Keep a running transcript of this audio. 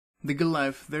The good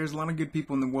life. There's a lot of good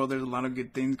people in the world. There's a lot of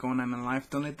good things going on in life.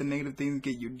 Don't let the negative things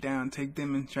get you down. Take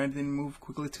them and try to move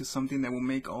quickly to something that will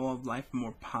make all of life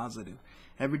more positive.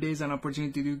 Every day is an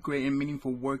opportunity to do great and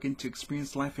meaningful work and to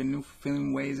experience life in new,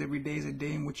 fulfilling ways. Every day is a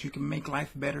day in which you can make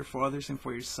life better for others and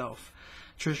for yourself.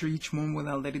 Treasure each moment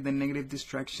without letting the negative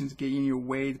distractions get in your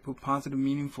way. Put positive,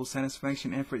 meaningful,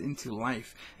 satisfaction, effort into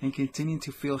life, and continue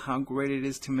to feel how great it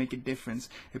is to make a difference.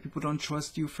 If people don't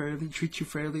trust you fairly, treat you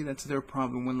fairly, that's their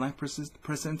problem. When life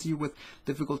presents you with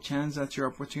difficult challenges, that's your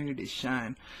opportunity to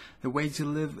shine. The way to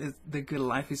live the good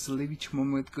life is to live each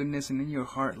moment with goodness and in your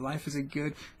heart. Life is a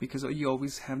good because you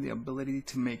always have the ability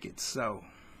to make it so.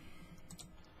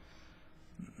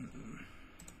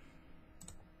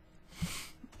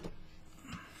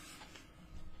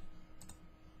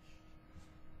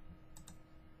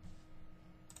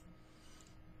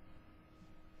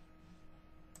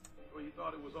 Well, you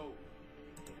thought it was over.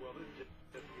 Well, it's just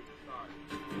getting started.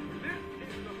 This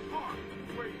is the part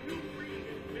where you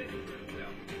reinvent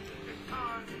yourself. It's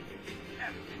time to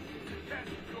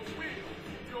test your will,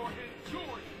 your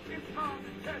endurance. It's time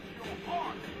to test your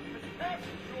heart, to test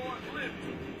your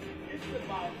living. It's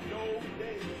about no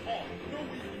days off, no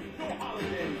weekends, no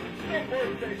holidays, no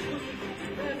birthdays,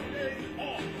 no days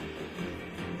off.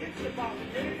 It's about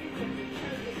getting from the